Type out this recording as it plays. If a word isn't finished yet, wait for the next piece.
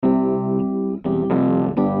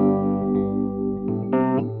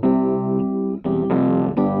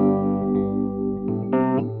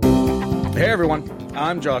everyone,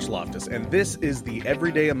 I'm Josh Loftus, and this is the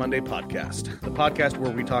Everyday a Monday podcast, the podcast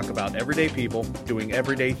where we talk about everyday people doing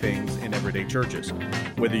everyday things in everyday churches.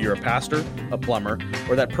 Whether you're a pastor, a plumber,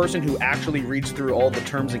 or that person who actually reads through all the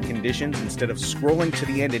terms and conditions instead of scrolling to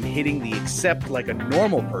the end and hitting the accept like a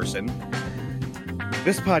normal person,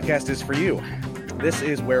 this podcast is for you. This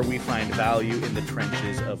is where we find value in the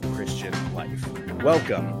trenches of Christian life.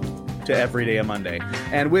 Welcome to Everyday a Monday.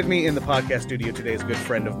 And with me in the podcast studio today is a good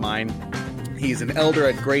friend of mine. He's an elder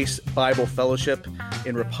at Grace Bible Fellowship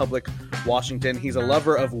in Republic, Washington. He's a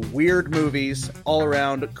lover of weird movies, all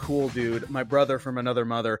around cool dude. My brother from another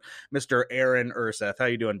mother, Mr. Aaron Urseth. How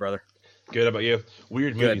you doing, brother? Good. How about you?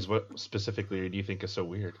 Weird Good. movies. What specifically do you think is so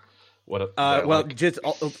weird? All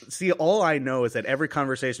I know is that every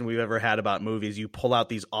conversation we've ever had about movies, you pull out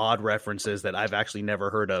these odd references that I've actually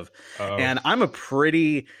never heard of. And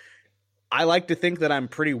I like to think that I'm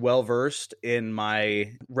pretty well versed in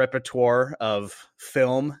my repertoire of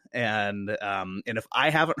film, and if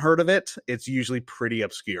I haven't heard of it, it's usually pretty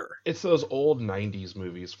obscure. It's those old '90s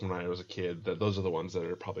movies from when I was a kid. Those are the ones that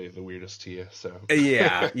are probably the weirdest to you. So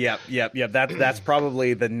yeah. That's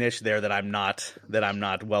probably the niche there that I'm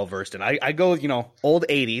not well versed in. I go with old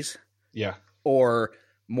 '80s, yeah, or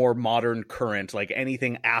more modern, current, like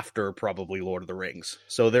anything after probably Lord of the Rings.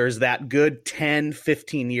 So there's that good 10,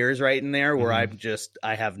 15 years right in there where I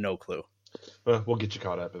have no clue. We'll get you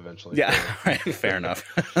caught up eventually. Yeah, right. Fair enough.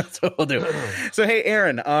 That's what we'll do. So, hey,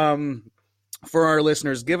 Aaron, for our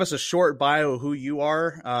listeners, give us a short bio of who you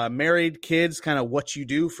are, married, kids, kind of what you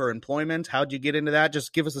do for employment. How'd you get into that?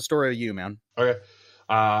 Just give us the story of you, man. Okay.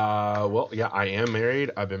 I am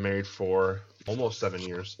married. I've been married for almost 7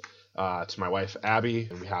 years. To my wife, Abby,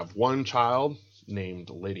 and we have one child named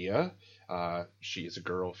Lydia. She is a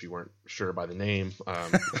girl, if you weren't sure by the name.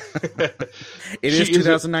 It is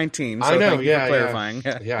 2019, so I know, thank you for clarifying.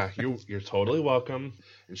 Yeah, you're totally welcome.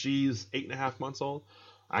 And she's 8.5 months old.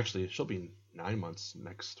 Actually, she'll be 9 months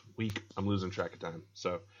next week. I'm losing track of time.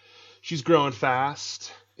 So she's growing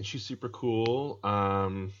fast, and she's super cool.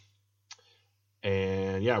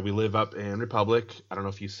 And yeah, we live up in Republic. I don't know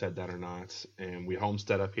if you said that or not. And we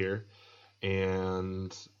homestead up here.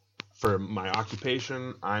 And for my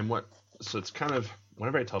occupation, so it's kind of,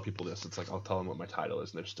 whenever I tell people this, it's like I'll tell them what my title is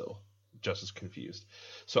and they're still just as confused.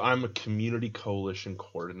 So I'm a community coalition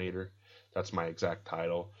coordinator. That's my exact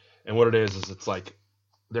title. And what it is it's like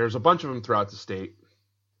there's a bunch of them throughout the state.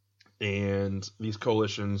 And these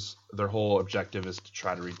coalitions, their whole objective is to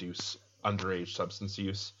try to reduce underage substance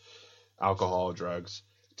use. Alcohol, drugs,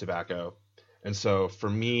 tobacco. And so for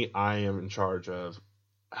me, I am in charge of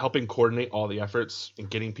helping coordinate all the efforts and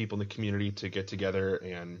getting people in the community to get together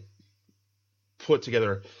and put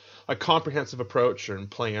together a comprehensive approach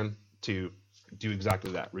and plan to do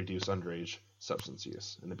exactly that, reduce underage substance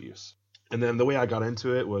use and abuse. And then the way I got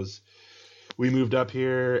into it was we moved up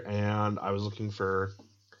here and I was looking for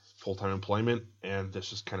full-time employment, and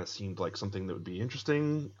this just kind of seemed like something that would be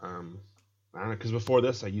interesting. I don't know, because before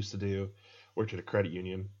this, I worked at a credit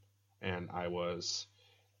union, and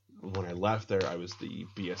when I left there, I was the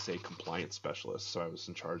BSA compliance specialist, so I was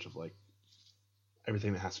in charge of, like,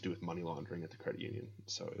 everything that has to do with money laundering at the credit union,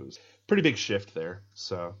 so it was a pretty big shift there,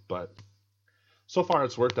 but so far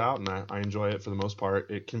it's worked out, and I enjoy it for the most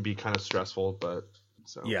part. It can be kind of stressful, but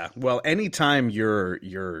so. Yeah, well, anytime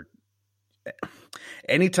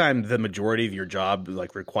the majority of your job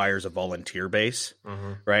like requires a volunteer base,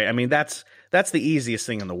 right? I mean, that's the easiest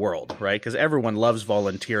thing in the world, right? Because everyone loves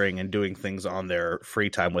volunteering and doing things on their free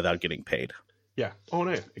time without getting paid. Yeah. Oh,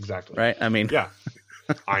 no, exactly. Right. I mean, yeah,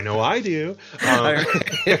 I know I do.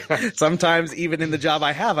 Sometimes even in the job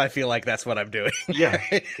I have, I feel like that's what I'm doing. Yeah.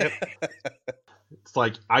 Yep. It's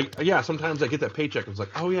like, sometimes I get that paycheck and it's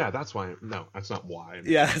like, oh yeah, that's why. No, that's not why.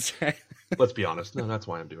 Yeah, that's right. Let's be honest. No, that's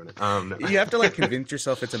why I'm doing it. No. You have to like convince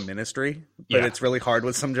yourself it's a ministry, but it's really hard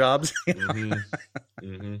with some jobs. That's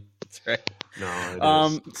right. No, it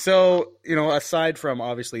is. So, aside from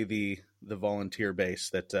obviously the volunteer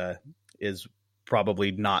base that is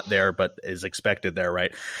probably not there, but is expected there,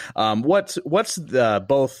 right? What's the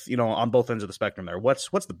both, on both ends of the spectrum there? What's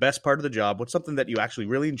the best part of the job? What's something that you actually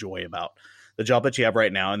really enjoy about the job that you have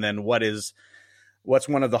right now? And then what's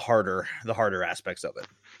one of the harder aspects of it?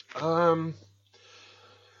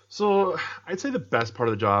 So I'd say the best part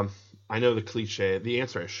of the job, I know the cliche, the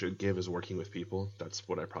answer I should give is working with people. That's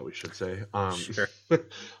what I probably should say. Sure.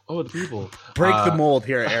 Oh, the people. Break the mold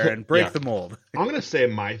here, Aaron. Break the mold. I'm going to say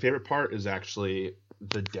my favorite part is actually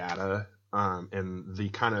the data, and the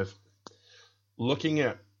kind of looking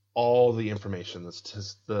at all the information, the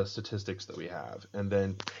statistics that we have, and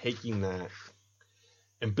then taking that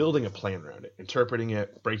and building a plan around it, interpreting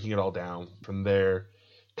it, breaking it all down. From there,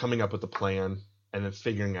 coming up with a plan, and then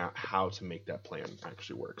figuring out how to make that plan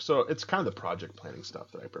actually work. So it's kind of the project planning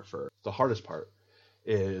stuff that I prefer. The hardest part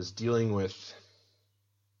is dealing with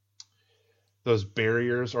those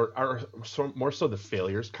barriers, or more so the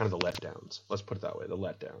failures, kind of the letdowns. Let's put it that way, the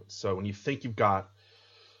letdowns. So when you think you've got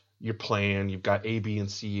your plan, you've got A, B,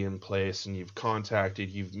 and C in place, and you've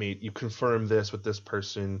confirmed this with this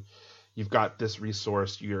person, you've got this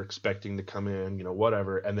resource you're expecting to come in,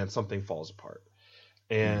 whatever, and then something falls apart.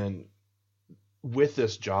 And with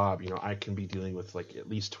this job, I can be dealing with like at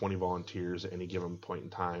least 20 volunteers at any given point in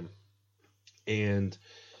time. And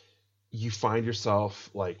you find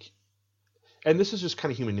yourself like, and this is just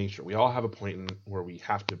kind of human nature. We all have a point where we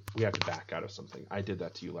have to back out of something. I did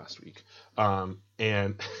that to you last week. And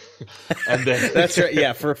then that's right.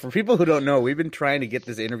 Yeah. For people who don't know, we've been trying to get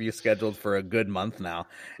this interview scheduled for a good month now.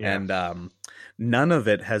 Yeah. And none of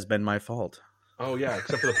it has been my fault. Oh yeah.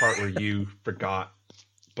 Except for the part where you forgot.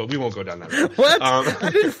 But we won't go down that road. What? I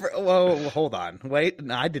didn't. Well, hold on. Wait.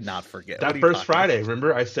 No, I did not forget. That first Friday,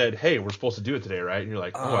 remember? I said, "Hey, we're supposed to do it today, right?" And you're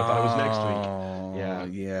like, "Oh, I thought it was next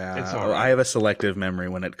week." Yeah. It's all right. I have a selective memory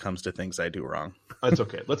when it comes to things I do wrong. That's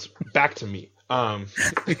okay. Let's back to me.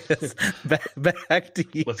 Yes, back to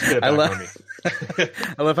you. Let's get it back on me.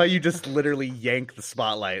 I love how you just literally yank the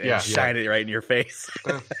spotlight and shine it right in your face.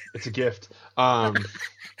 It's a gift.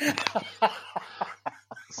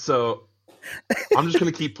 So. I'm just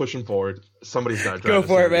going to keep pushing forward. Somebody's got to drive. Go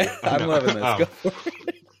for it, man. I'm loving this. Go for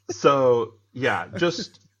it. So, yeah,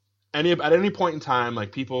 just at any point in time,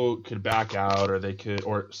 like people could back out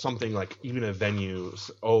or something like even a venue.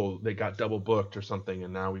 Oh, they got double booked or something.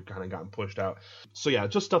 And now we've kind of gotten pushed out. So, yeah,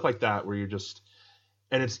 just stuff like that where you're just,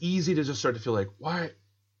 and it's easy to just start to feel like, why?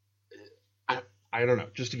 I don't know,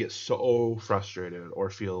 just to get so frustrated or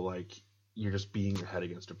feel like you're just beating your head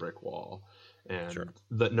against a brick wall. And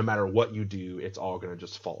that no matter what you do, it's all going to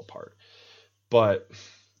just fall apart. But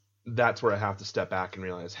that's where I have to step back and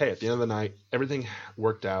realize, hey, at the end of the night, everything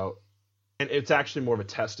worked out. And it's actually more of a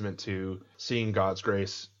testament to seeing God's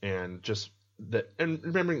grace and just that, and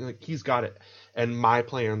remembering like he's got it. And my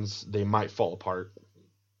plans, they might fall apart,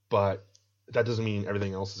 but that doesn't mean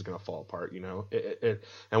everything else is going to fall apart, and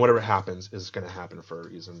whatever happens is going to happen for a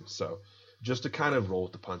reason. So just to kind of roll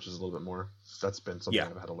with the punches a little bit more. That's been something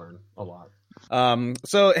I've had to learn a lot.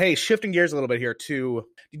 So, hey, shifting gears a little bit here too.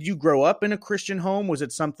 Did you grow up in a Christian home? Was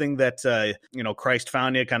it something that, Christ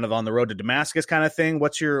found you kind of on the road to Damascus kind of thing?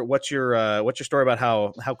 What's your story about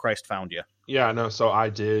how Christ found you? Yeah, no. So I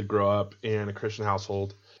did grow up in a Christian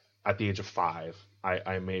household. At the age of 5,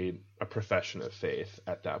 I made a profession of faith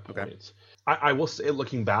at that point. Okay. I will say,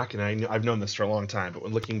 looking back, and I've known this for a long time, but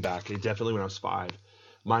when looking back, definitely when I was 5,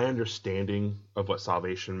 my understanding of what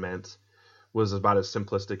salvation meant was about as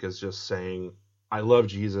simplistic as just saying, I love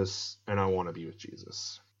Jesus and I want to be with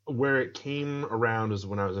Jesus. Where it came around is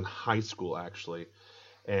when I was in high school, actually.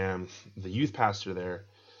 And the youth pastor there,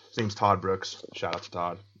 his name's Todd Brooks. Shout out to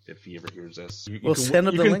Todd if he ever hears this. We'll send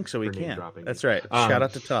him the link so he can. That's right. Shout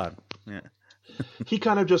out to Todd. Yeah. He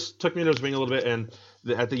kind of just took me under his wing a little bit. And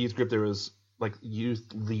at the youth group, there was like youth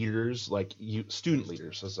leaders, student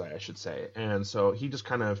leaders, as I should say. And so he just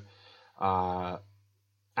kind of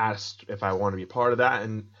asked if I wanted to be a part of that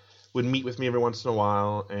and would meet with me every once in a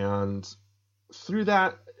while. And through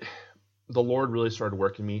that, the Lord really started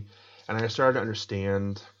working me. And I started to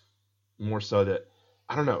understand more so that,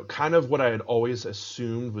 I don't know, kind of what I had always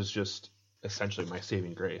assumed was just essentially my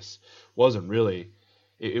saving grace. Wasn't really.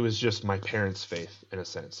 It was just my parents' faith, in a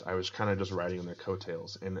sense. I was kind of just riding on their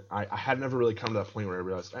coattails. And I had never really come to that point where I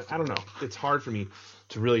realized, I don't know, it's hard for me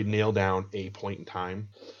to really nail down a point in time.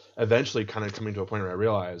 Eventually kind of coming to a point where I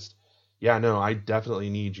realized, yeah, no, I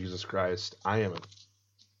definitely need Jesus Christ. I am a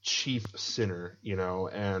chief sinner,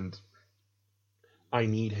 and I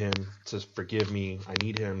need him to forgive me. I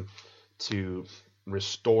need him to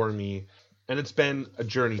restore me. And it's been a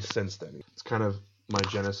journey since then. It's kind of my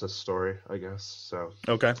Genesis story, I guess. So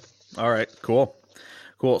okay. All right, cool.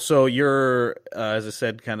 So you're, as I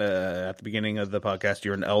said, kind of at the beginning of the podcast,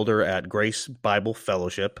 you're an elder at Grace Bible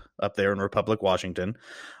Fellowship up there in Republic, Washington,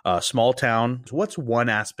 small town. What's one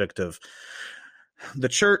aspect of the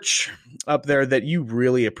church up there that you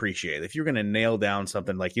really appreciate? If you're going to nail down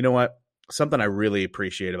something like, you know what, something I really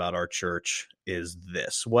appreciate about our church is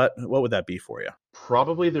this. What would that be for you?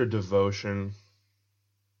 Probably their devotion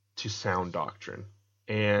to sound doctrine.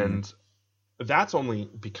 And that's only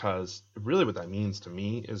because really what that means to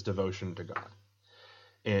me is devotion to God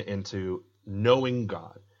and to knowing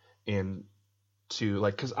God and to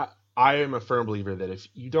because I am a firm believer that if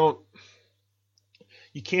you don't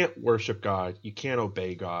you can't worship God, you can't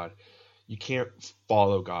obey God, you can't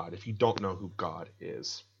follow God if you don't know who God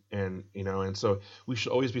is. And and so we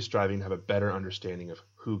should always be striving to have a better understanding of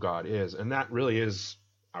who God is, and that really is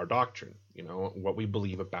our doctrine, what we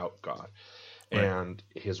believe about God, Right. and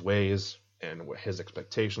his ways and what his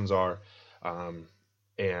expectations are,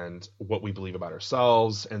 and what we believe about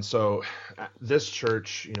ourselves. And so this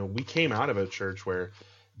church, we came out of a church where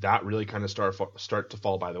that really kind of start to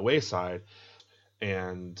fall by the wayside.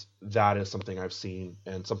 And that is something I've seen,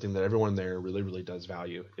 and something that everyone there really, really does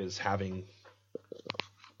value, is having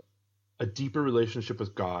a deeper relationship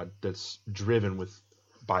with God that's driven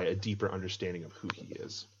by a deeper understanding of who he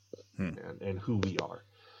is and who we are,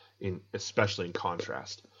 especially in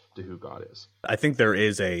contrast to who God is. I think there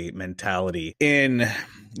is a mentality in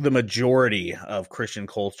the majority of Christian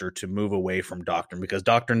culture to move away from doctrine, because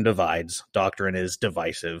doctrine divides, doctrine is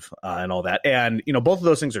divisive, and all that. And, both of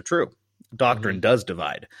those things are true. Doctrine does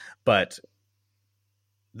divide, but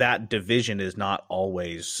that division is not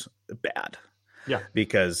always bad. Yeah.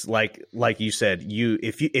 Because like you said,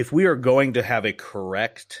 if we are going to have a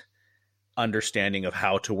correct understanding of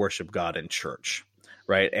how to worship God in church,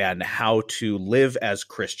 right, and how to live as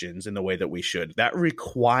Christians in the way that we should, that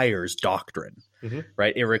requires doctrine,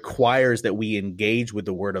 right? It requires that we engage with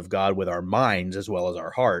the Word of God with our minds as well as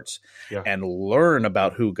our hearts, and learn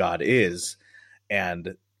about who God is,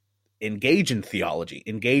 and engage in theology,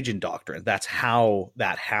 engage in doctrine. That's how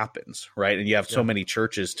that happens, right? And you have so many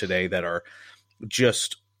churches today that are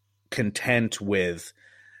just content with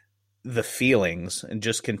the feelings and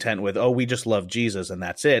just content with, we just love Jesus and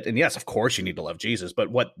that's it. And yes, of course you need to love Jesus, but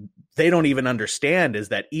what they don't even understand is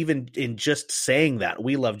that even in just saying that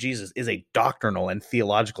we love Jesus is a doctrinal and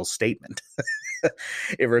theological statement.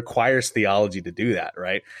 It requires theology to do that,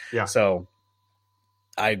 right? Yeah. So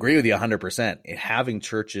I agree with you 100%. Having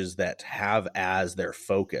churches that have as their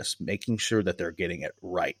focus, making sure that they're getting it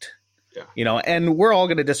right. Yeah. And we're all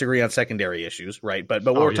going to disagree on secondary issues, right? But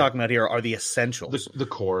what we're talking about here are the essentials. The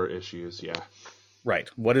core issues, Right.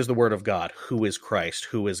 What is the Word of God? Who is Christ?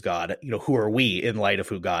 Who is God? Who are we in light of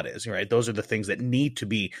who God is, right? Those are the things that need to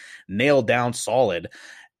be nailed down solid.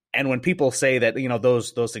 And when people say that,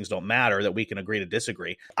 those things don't matter, that we can agree to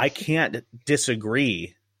disagree, I can't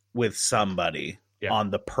disagree with somebody on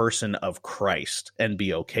the person of Christ and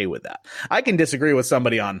be okay with that. I can disagree with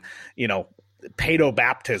somebody on,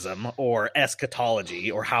 paedobaptism or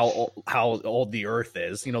eschatology or how old the earth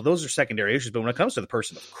is. Those are secondary issues. But when it comes to the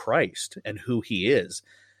person of Christ and who he is,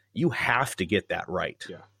 you have to get that right.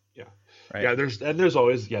 Yeah. Right? Yeah. There's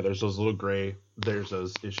always, there's those little gray, there's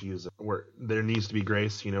those issues where there needs to be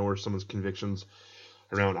grace, where someone's convictions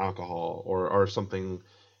around alcohol or something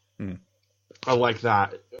like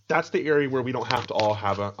that. That's the area where we don't have to all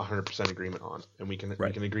have a 100% agreement on, and we can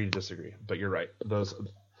agree to disagree. But you're right.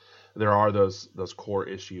 There are those core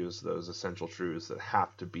issues, those essential truths that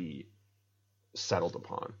have to be settled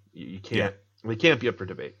upon. You can't, they can't be up for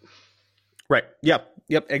debate. Right. Yep.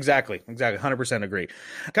 Exactly. 100% agree.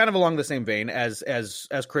 Kind of along the same vein, as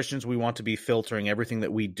Christians, we want to be filtering everything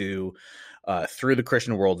that we do through the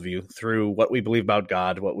Christian worldview, through what we believe about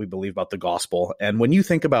God, what we believe about the gospel. And when you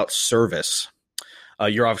think about service,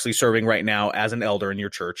 you're obviously serving right now as an elder in your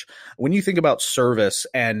church. When you think about service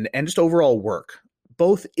and just overall work,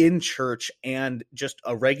 both in church and just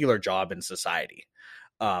a regular job in society,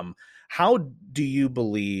 how do you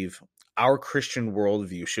believe our Christian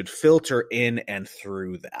worldview should filter in and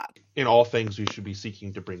through that? In all things, we should be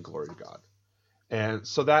seeking to bring glory to God. And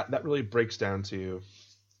so that really breaks down to,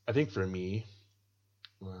 I think for me,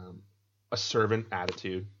 a servant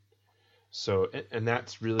attitude. So, and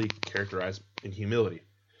that's really characterized in humility.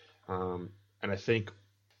 And I think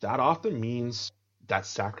that often means that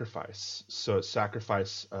sacrifice. So it's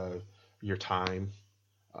sacrifice of your time,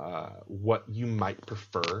 what you might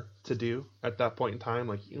prefer to do at that point in time.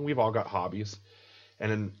 Like, we've all got hobbies,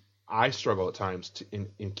 and I struggle at times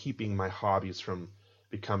in keeping my hobbies from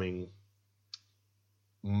becoming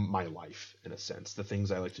my life, in a sense. The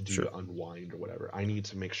things I like to do to unwind or whatever. I need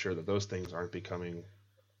to make sure that those things aren't becoming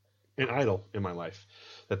an idol in my life,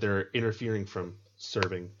 that they're interfering from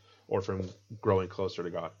serving or from growing closer to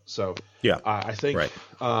God. So I think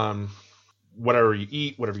whatever you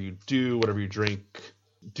eat, whatever you do, whatever you drink,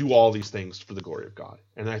 do all these things for the glory of God.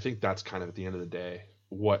 And I think that's kind of, at the end of the day,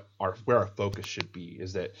 where our focus should be,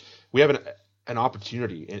 is that we have an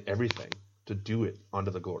opportunity in everything to do it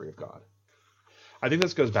unto the glory of God. I think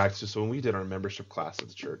this goes back to, so when we did our membership class at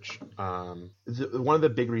the church, one of the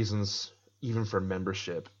big reasons even for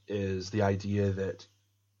membership is the idea that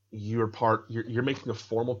you're making a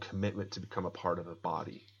formal commitment to become a part of a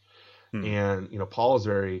body. And Paul is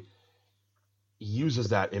very, uses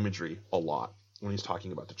that imagery a lot when he's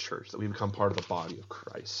talking about the church, that we become part of the body of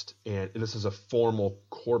Christ. And this is a formal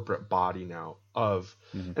corporate body now and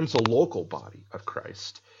it's a local body of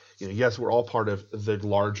Christ. Yes, we're all part of the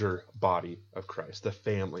larger body of Christ, the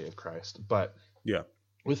family of Christ. But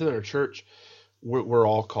within our church, we're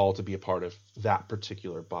all called to be a part of that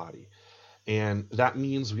particular body. And that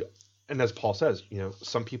means and as Paul says,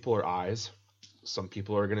 some people are eyes, some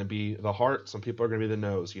people are going to be the heart, some people are going to be the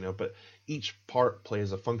nose, but each part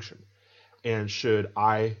plays a function. And should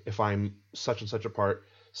I, if I'm such and such a part,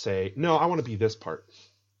 say, no, I want to be this part.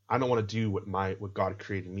 I don't want to do what God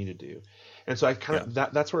created me to do. And so I kind of,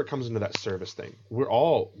 that's where it comes into that service thing. We're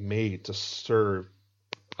all made to serve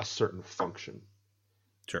a certain function.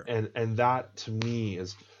 Sure. And that to me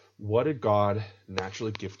is, what did God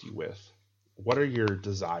naturally gift you with? What are your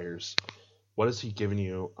desires? What has he given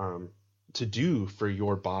you to do for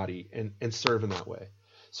your body and serve in that way?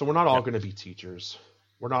 So we're not all going to be teachers.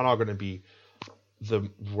 We're not all going to be the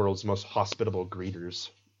world's most hospitable greeters.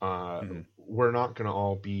 We're not going to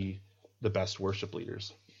all be the best worship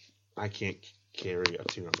leaders. I can't carry a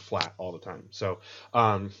tune on the flat all the time. So,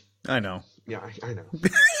 I know. Yeah, I know.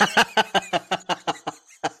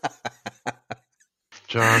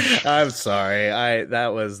 Josh, I'm sorry.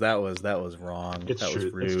 That was wrong. It's that true.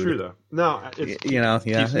 was rude. It's true though. No, it's,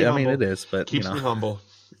 I mean, it is, but keeps me humble.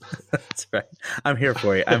 That's right. I'm here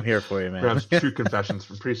for you. I'm here for you, man. Perhaps true confessions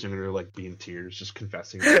from pretty soon are like being tears, just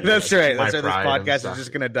confessing. That's right. That's right. This pride podcast is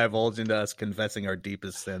just going to divulge into us confessing our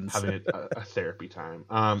deepest sins. having a therapy time.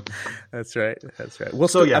 That's right. That's right. We'll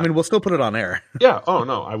still, I mean, we'll still put it on air. Yeah. Oh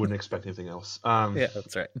no, I wouldn't expect anything else. Yeah,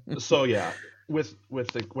 that's right. So yeah, when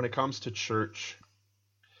it comes to church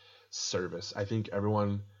service, I think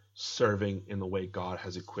everyone serving in the way God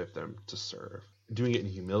has equipped them to serve, doing it in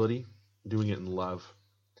humility, doing it in love,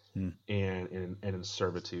 and in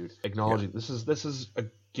servitude, acknowledging this is a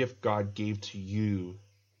gift God gave to you,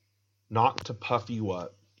 not to puff you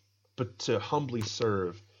up, but to humbly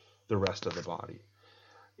serve the rest of the body,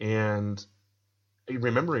 and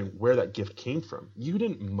remembering where that gift came from. You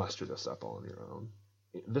didn't muster this up all on your own.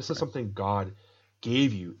 This is something God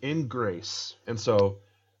gave you in grace. And so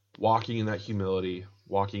walking in that humility,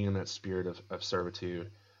 walking in that spirit of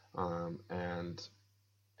servitude, and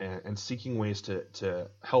seeking ways to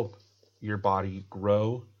help your body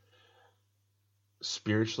grow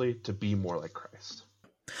spiritually to be more like Christ.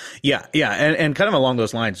 Yeah. And kind of along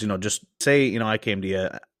those lines, just say, I came to you,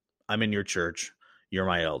 I'm in your church, you're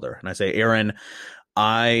my elder. And I say, Aaron,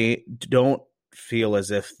 I don't feel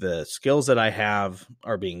as if the skills that I have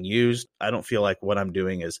are being used. I don't feel like what I'm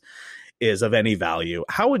doing is of any value.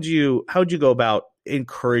 How would you go about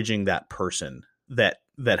encouraging that person that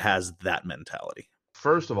has that mentality?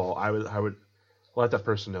 First of all, I would let that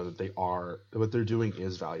person know that what they're doing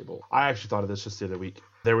is valuable. I actually thought of this just the other week.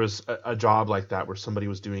 There was a job like that where somebody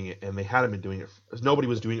was doing it and they hadn't been doing it. Nobody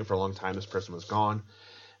was doing it for a long time. This person was gone,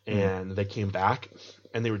 and they came back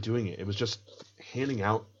and they were doing it. It was just handing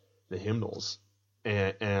out the hymnals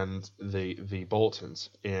and the bulletins,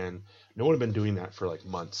 and no one had been doing that for like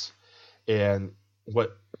months. And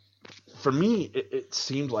for me, it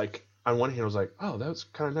seemed like, on one hand, I was like, oh, that was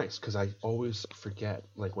kind of nice, because I always forget.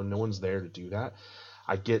 Like, when no one's there to do that,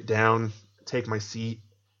 I get down, take my seat,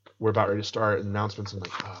 we're about ready to start announcements, and I'm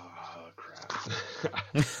like, oh, crap.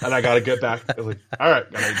 And I got to get back. I was like, all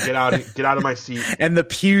right, gotta get out of my seat. And the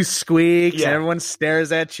pew squeaks, and everyone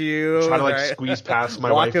stares at you. Try to squeeze past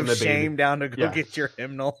my wife and the baby. Walk of shame down to go get your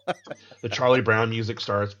hymnal. The Charlie Brown music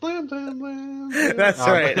starts. Blam, blam, blam. That's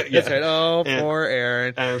right. That's right. Oh, poor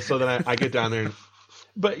Aaron. And so then I get down there and,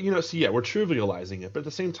 but we're trivializing it. But at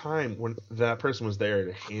the same time, when that person was there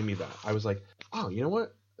to hand me that, I was like, oh, you know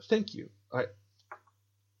what? Thank you.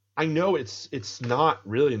 I know it's not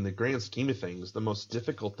really, in the grand scheme of things, the most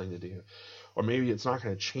difficult thing to do, or maybe it's not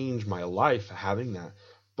going to change my life having that,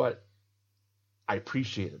 but I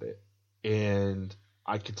appreciated it, and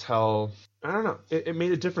I could tell, I don't know, it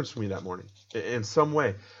made a difference for me that morning in some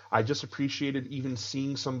way. I just appreciated even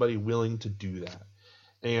seeing somebody willing to do that.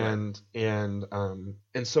 And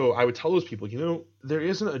so I would tell those people, there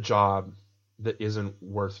isn't a job that isn't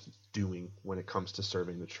worth doing when it comes to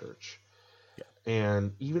serving the church. Yeah.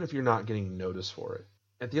 And even if you're not getting noticed for it,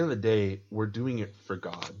 at the end of the day, we're doing it for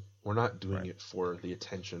God. We're not doing it for the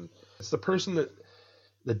attention. It's the person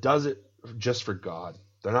that does it just for God.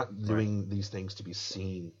 They're not doing these things to be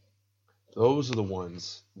seen. Those are the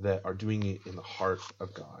ones that are doing it in the heart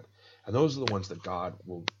of God. And those are the ones that God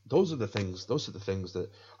will, those are the things that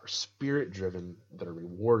are spirit driven, that are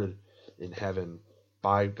rewarded in heaven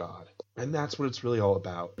by God. And that's what it's really all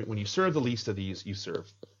about. When you serve the least of these, you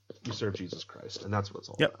serve Jesus Christ. And that's what it's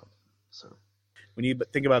all about. So when you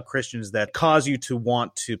think about Christians that cause you to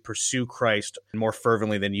want to pursue Christ more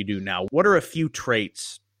fervently than you do now, what are a few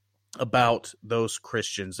traits about those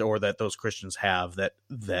Christians or that those Christians have that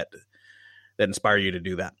inspire you to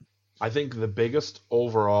do that? I think the biggest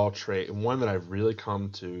overall trait, and one that I've really come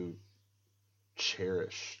to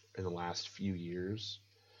cherish in the last few years,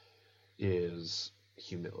 is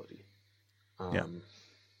humility. And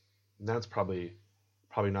that's probably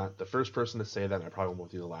not the first person to say that, and I probably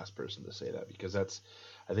won't be the last person to say that, because that's,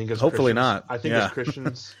 I think as hopefully Christians, not. I think as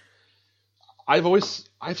Christians,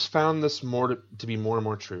 I've found this more to be more and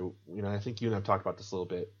more true. You know, I think you and I've talked about this a little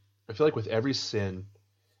bit. I feel like with every sin,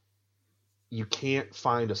 you can't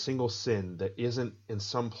find a single sin that isn't in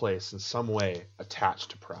some place, in some way,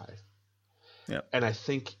 attached to pride. Yeah. And I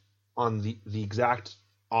think on the exact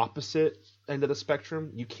opposite end of the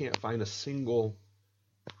spectrum, you can't find a single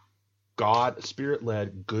God,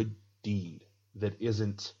 Spirit-led good deed that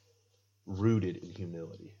isn't rooted in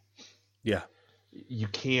humility. Yeah. You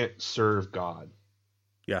can't serve God.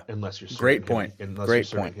 Yeah. Unless you're serving Great point. you're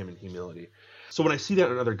serving him in humility. So when I see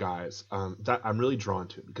that in other guys, that I'm really drawn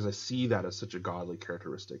to it, because I see that as such a godly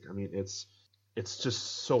characteristic. I mean, it's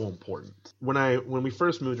just so important. When we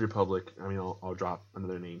first moved to Republic, I mean, I'll drop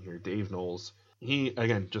another name here, Dave Knowles. He,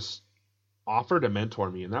 again, just offered to mentor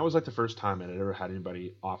me, and that was like the first time I'd ever had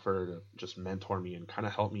anybody offer to just mentor me and kind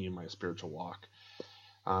of help me in my spiritual walk.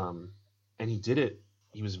 And he did it.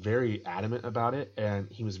 He was very adamant about it,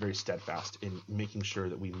 and he was very steadfast in making sure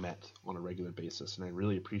that we met on a regular basis, and I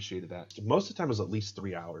really appreciated that. Most of the time it was at least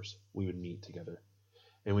 3 hours we would meet together,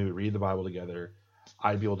 and we would read the Bible together.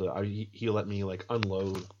 I'd be able to, he let me like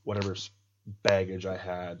unload whatever baggage I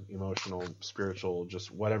had, emotional, spiritual,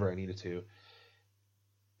 just whatever I needed to.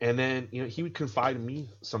 And then, you know, he would confide in me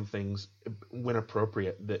some things when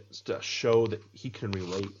appropriate that to show that he can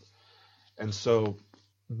relate. And so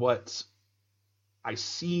what I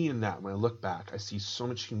see in that, when I look back, I see so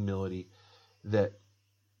much humility, that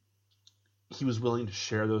he was willing to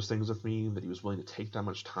share those things with me, that he was willing to take that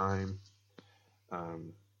much time.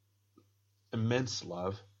 Immense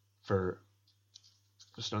love for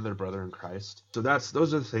just another brother in Christ. So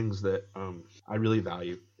those are the things that I really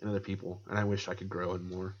value in other people, and I wish I could grow in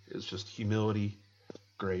more. Is just humility,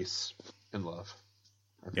 grace, and love.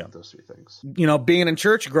 I think those three things. You know, being in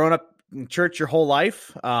church, growing up in church your whole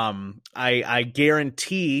life, I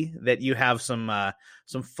guarantee that you have some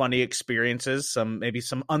funny experiences, maybe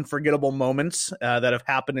some unforgettable moments that have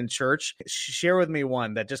happened in church. Share with me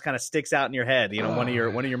one that just kind of sticks out in your head. You know, one of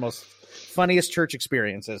your most funniest church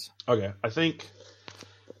experiences. Okay, I think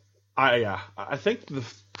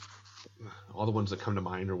all the ones that come to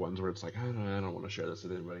mind are ones where it's like, I don't want to share this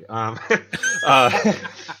with anybody.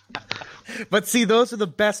 But see, those are the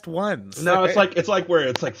best ones. No, it's like where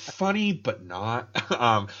it's like funny but not.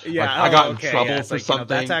 Yeah, like I got in trouble for like, something. You know,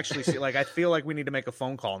 that's actually like, I feel like we need to make a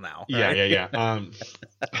phone call now. Right? Yeah.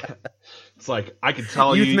 It's like I could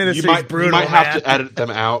tell youth you might have to edit them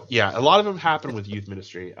out. Yeah, a lot of them happen with youth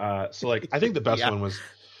ministry. So like I think the best one was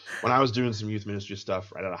when I was doing some youth ministry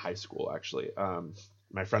stuff right out of high school. Actually,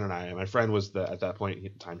 my friend was at that point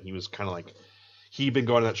in time, he was kind of like, he'd been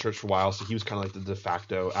going to that church for a while, so he was kind of like the de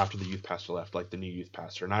facto, after the youth pastor left, like the new youth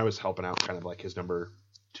pastor, and I was helping out kind of like his number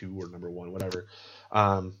 2 or number 1, whatever.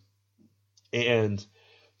 And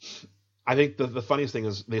I think the funniest thing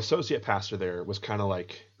is the associate pastor there was kind of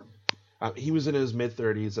like, he was in his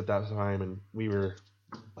mid-30s at that time, and we were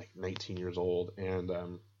like 19 years old, and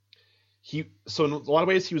so in a lot of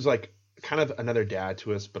ways he was like kind of another dad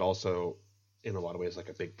to us, but also in a lot of ways like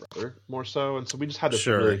a big brother more so. And so we just had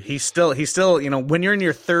to he's still, you know, when you're in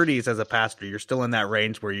your 30s as a pastor, you're still in that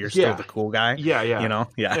range where you're still the cool guy. Yeah. You know?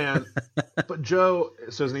 Yeah. And, but Joe,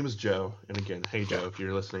 so his name is Joe. And again, hey Joe, if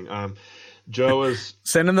you're listening, Joe was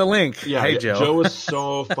send him the link. Yeah. Hey Joe. Joe was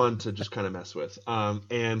so fun to just kind of mess with.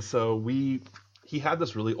 And so he had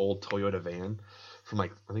this really old Toyota van from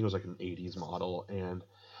like, I think it was like an 80s model, and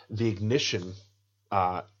the ignition,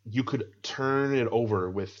 you could turn it over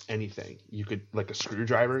with anything. You could, like a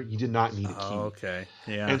screwdriver. You did not need a key. Oh, okay.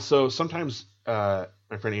 Yeah. And so sometimes my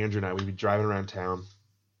friend Andrew and I, we'd be driving around town,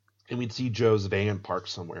 and we'd see Joe's van parked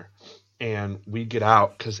somewhere, and we'd get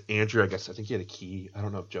out because Andrew, I think he had a key. I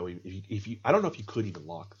don't know if Joey, I don't know if you could even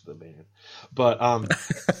lock the van, but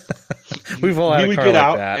we would get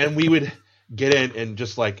out and we would get in, and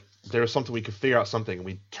just like there was something we could figure out something,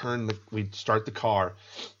 and we'd start the car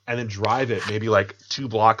and then drive it maybe like 2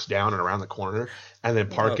 blocks down and around the corner, and then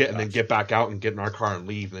park it, and then get back out and get in our car and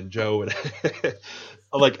leave. And then Joe would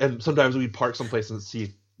and sometimes we'd park someplace and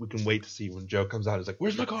see, we can wait to see when Joe comes out. He's like,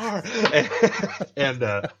 "Where's my car?" And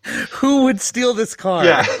wwho would steal this car?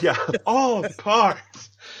 Yeah, all of the cars.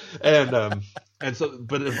 And And so,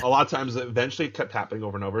 but a lot of times, eventually, it kept happening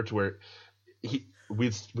over and over to where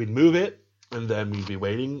we'd move it, and then we'd be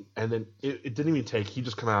waiting, and then it didn't even take. He'd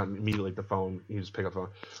just come out and immediately the phone. He'd just pick up the phone.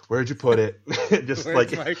 Where'd you put it? Just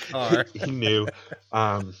Where's like my car? he knew.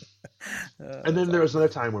 And then there was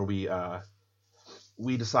another time where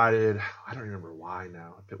we decided. I don't remember why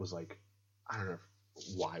now. If it was like, I don't know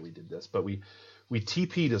why we did this, but we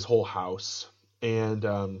TP'd his whole house, and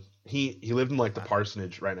he lived in like the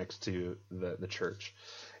parsonage right next to the church,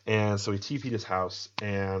 and so we TP'd his house,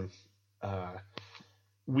 and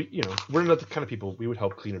we're not the kind of people, we would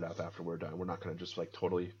help clean it up after we're done. We're not going to just like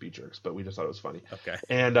totally be jerks, but we just thought it was funny. Okay.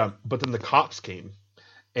 And but then the cops came,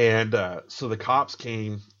 and so the cops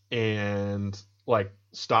came and like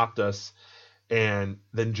stopped us, and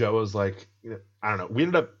then Joe was like, I don't know. We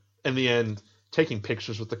ended up in the end taking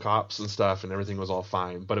pictures with the cops and stuff, and everything was all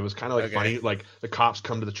fine. But it was kind of like funny. Like the cops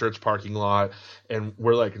come to the church parking lot, and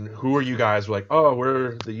we're like, "Who are you guys?" We're like, "Oh,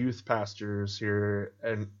 we're the youth pastors here,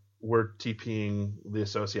 and we're TPing the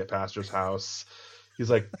associate pastor's house." He's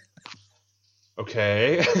like,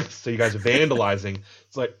 "Okay, so you guys are vandalizing."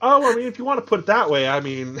 It's like, "Oh, I mean, if you want to put it that way, I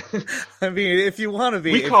mean, if you want to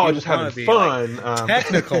be, we call it just having fun." Like,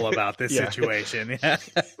 technical about this situation. Yeah.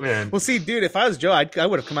 Man. Well, see, dude, if I was Joe, I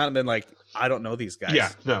would have come out and been like, "I don't know these guys."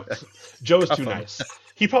 Yeah, no, Joe was too nice.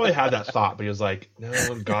 He probably had that thought, but he was like, "No,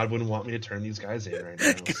 God wouldn't want me to turn these guys in right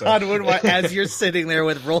now." God wouldn't want, as you're sitting there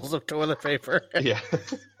with rolls of toilet paper. Yeah,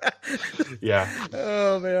 yeah.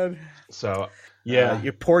 Oh man. So yeah,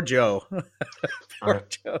 you poor Joe. Poor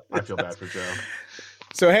Joe. I feel bad for Joe.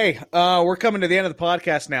 So hey, we're coming to the end of the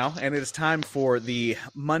podcast now, and it is time for the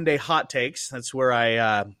Monday hot takes. That's where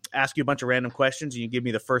I ask you a bunch of random questions, and you give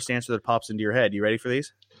me the first answer that pops into your head. You ready for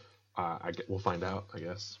these? We'll find out, I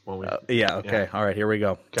guess. Won't we? Yeah. Okay. Yeah. All right. Here we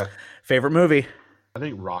go. Okay. Favorite movie? I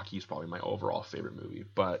think Rocky's probably my overall favorite movie,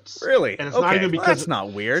 but really, and it's not even because that's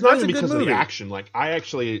not weird. It's not that's even because of the action. Like I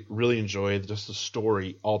actually really enjoyed just the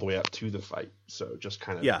story all the way up to the fight. So just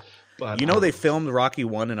kind of But they filmed Rocky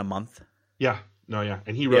 1 in a month. Yeah. No. Yeah.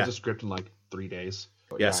 And he wrote the script in like 3 days.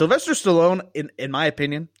 But yeah. Sylvester Stallone, in my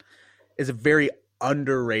opinion, is a very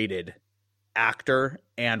underrated actor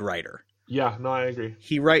and writer. Yeah, no, I agree.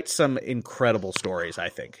 He writes some incredible stories, I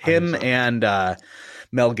think. Him and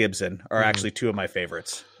Mel Gibson are actually two of my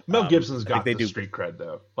favorites. Mel Gibson's got the street cred,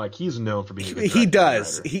 though. Like, he's known for being a good He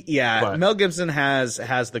does. Mel Gibson has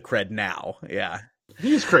the cred now. Yeah.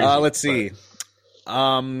 He's crazy. Let's see.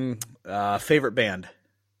 Favorite band?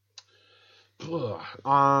 For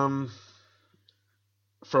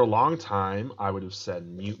a long time, I would have said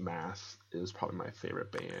Mute Math is probably my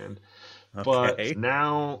favorite band. Okay. But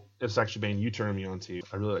now it's actually band you turned me on to.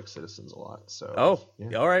 I really like Citizens a lot. So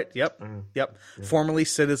all right. Yep. Yeah. Formerly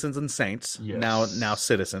Citizens and Saints. Yes. Now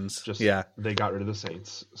Citizens. They got rid of the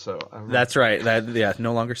Saints. So that's right.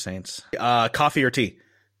 No longer Saints. Coffee or tea?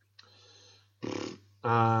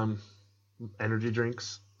 Energy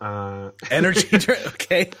drinks. Energy drink.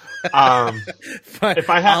 Okay. If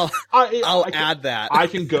I have, I'll add that. I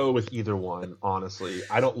can go with either one. Honestly,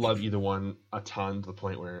 I don't love either one a ton to the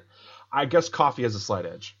point where I guess coffee has a slight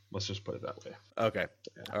edge. Let's just put it that way. Okay.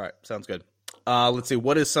 Yeah. All right. Sounds good. Let's see.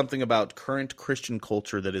 What is something about current Christian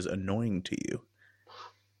culture that is annoying to you?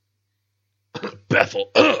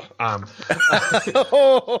 Bethel.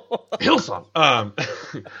 Hillsong.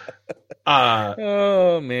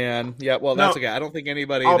 Oh man. Yeah. Well, that's okay. I don't think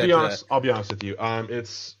anybody. I'll be honest with you.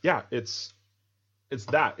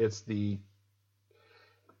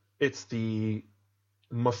 It's the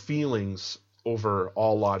my feelings over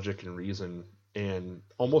all logic and reason, and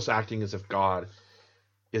almost acting as if God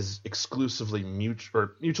is exclusively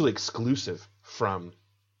mutually exclusive from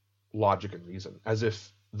logic and reason, as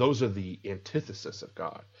if those are the antithesis of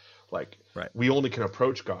God. Like, we only can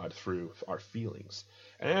approach God through our feelings.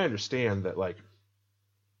 And I understand that, like,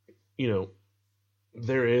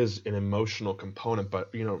 there is an emotional component,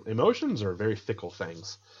 but, emotions are very fickle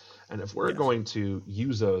things. And if we're going to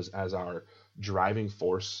use those as our driving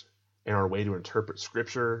force and our way to interpret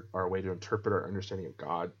Scripture, our way to interpret our understanding of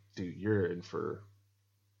God, dude, you're in for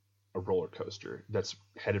a roller coaster that's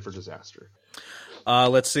headed for disaster.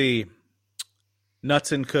 Let's see.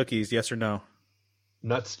 Nuts and cookies, yes or no?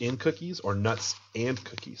 Nuts in cookies or nuts and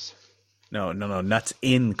cookies? No. Nuts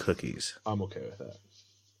in cookies. I'm okay with that.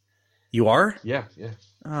 You are? Yeah.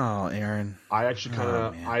 Oh, Aaron. I actually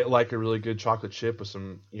I like a really good chocolate chip with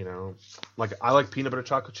some, like I like peanut butter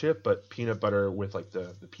chocolate chip, but peanut butter with like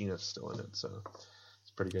the peanuts still in it. So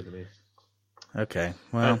it's pretty good to me. Okay.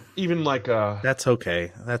 Well, even like that's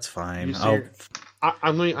okay. That's fine.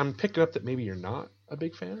 I'm picking up that maybe you're not a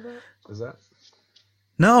big fan of that. Is that?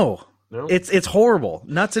 No. It's horrible.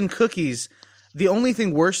 Nuts and cookies. The only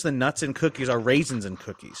thing worse than nuts and cookies are raisins and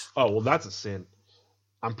cookies. Oh, well, that's a sin.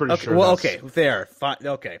 I'm pretty Okay, sure. well, that's- okay, there. Fine,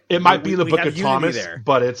 okay. It might be the We Book have of unity Thomas, there.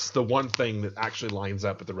 but it's the one thing that actually lines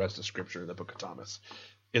up with the rest of Scripture in the Book of Thomas.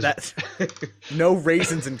 Is That no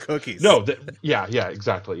raisins and cookies. no, yeah,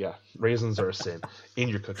 exactly, yeah. Raisins are a sin in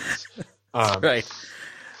your cookies. Right.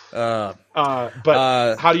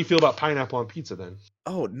 But how do you feel about pineapple on pizza then?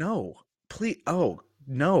 Oh no! Please. Oh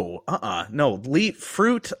no! No.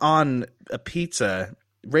 Fruit on a pizza,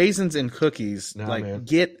 raisins and cookies. No, like man.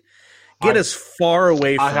 get as far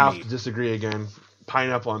away from I have me. to disagree again.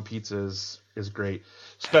 Pineapple on pizza is great,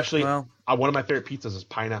 especially Well- one of my favorite pizzas is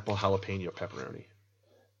pineapple jalapeno pepperoni.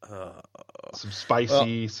 Some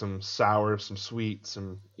spicy, some sour, some sweet,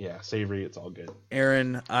 some savory. It's all good.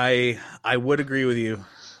 Aaron, I would agree with you,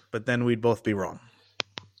 but then we'd both be wrong.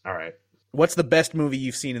 All right. What's the best movie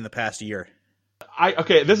you've seen in the past year?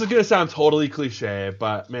 Okay, this is gonna sound totally cliche,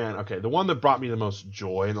 but man, okay, the one that brought me the most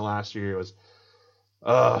joy in the last year was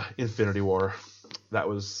Infinity War. That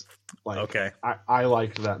was like Okay. I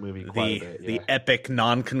liked that movie quite a bit. The epic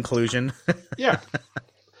non-conclusion. Yeah.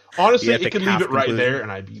 Honestly, The it epic could leave it right half-conclusion. there,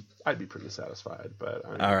 and I'd be pretty satisfied. But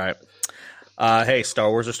I mean, All right. Hey, Star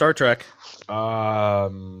Wars or Star Trek?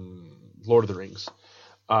 Lord of the Rings.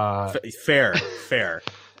 Fair.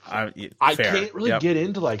 I Fair. can't really Yep. get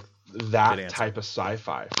into like Good that answer. type of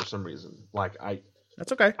sci-fi for some reason. Like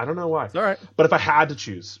That's okay. I don't know why. It's all right. But if I had to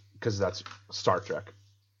choose, because that's Star Trek.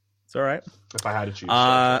 It's all right. If I had to choose,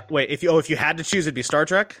 Star Trek. Wait, if you had to choose, it'd be Star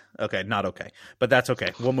Trek. Okay, not okay, but that's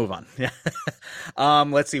okay. We'll move on.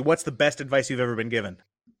 Let's see. What's the best advice you've ever been given?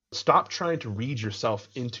 Stop trying to read yourself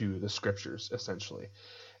into the scriptures, essentially,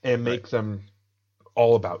 and make them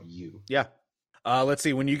all about you. Yeah. Let's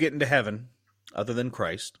see. When you get into heaven, other than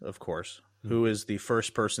Christ, of course, who is the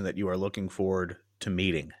first person that you are looking forward to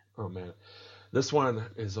meeting? Oh man, this one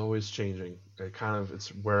is always changing. It's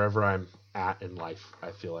wherever I'm at in life.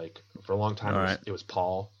 I feel like for a long time it was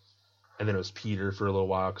Paul, and then it was Peter for a little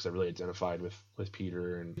while because I really identified with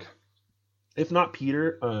Peter. And if not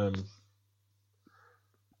Peter, I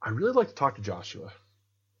really like to talk to Joshua.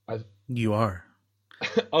 You are.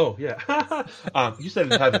 Oh yeah, you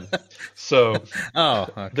said in heaven, so Oh,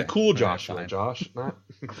 okay. the cool All right, Joshua, fine. Josh, not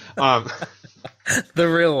The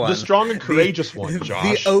real one. the strong and courageous one,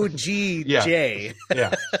 Josh. The OG J.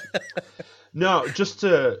 Yeah. No,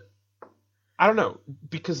 I don't know,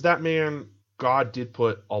 because that man, God did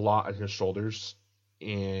put a lot on his shoulders,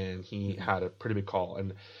 and he had a pretty big call.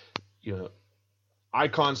 And I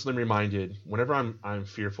constantly reminded whenever I'm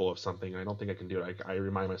fearful of something, I don't think I can do it. I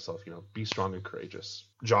remind myself, be strong and courageous.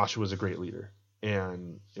 Joshua was a great leader,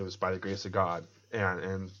 and it was by the grace of God.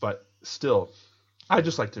 But still, I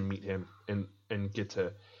just like to meet him and get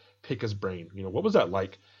to pick his brain. What was that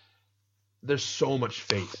like? There's so much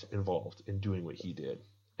faith involved in doing what he did,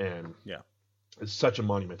 and it's such a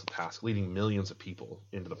monumental task, leading millions of people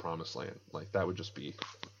into the promised land. Like that would just be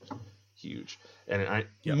huge. And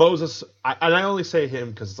Moses, I only say him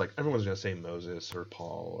because it's like everyone's gonna say Moses or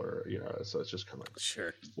Paul or so it's just kind of like,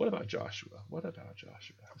 Sure. what about Joshua? What about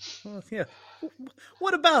Joshua? Well, yeah.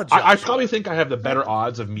 What about Joshua? I probably think I have the better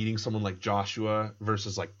odds of meeting someone like Joshua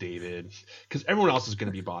versus like David, because everyone else is going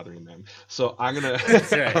to be bothering them. So I'm gonna,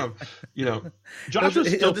 That's right. Joshua's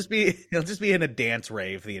he'll still just be in a dance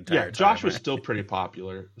rave the entire time. Joshua's right? still pretty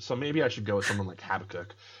popular. So maybe I should go with someone like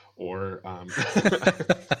Habakkuk or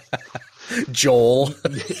Joel.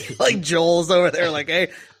 Like Joel's over there like, hey,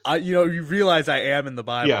 you realize I am in the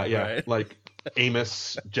Bible, right? like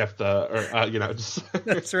Amos, Jephthah, or just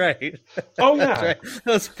That's right. oh yeah, That's right.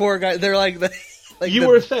 Those poor guys, they're like you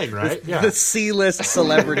were a thing, right? Yeah. The C-list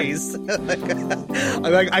celebrities. I'm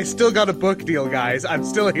like, I still got a book deal, guys. I'm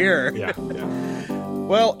still here. yeah.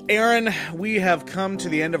 Well, Aaron, we have come to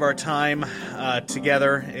the end of our time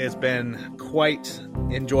together. It's been quite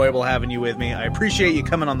enjoyable having you with me. I appreciate you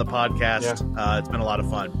coming on the podcast. Yeah. It's been a lot of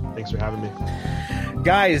fun. Thanks for having me.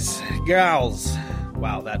 Guys, gals.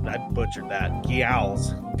 Wow, I butchered that.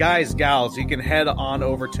 Guys, gals, you can head on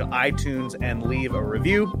over to iTunes and leave a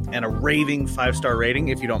review and a raving 5-star rating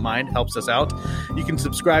if you don't mind. Helps us out. You can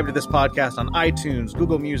subscribe to this podcast on iTunes,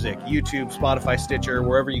 Google Music, YouTube, Spotify, Stitcher,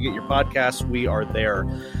 wherever you get your podcasts, we are there.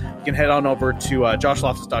 You can head on over to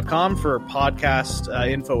joshloftus.com for podcast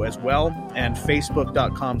info as well, and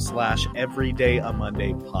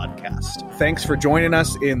facebook.com/everydayamonday podcast. Thanks for joining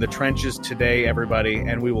us in the trenches today, everybody,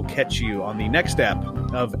 and we will catch you on the next step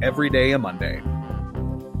of Every Day a Monday.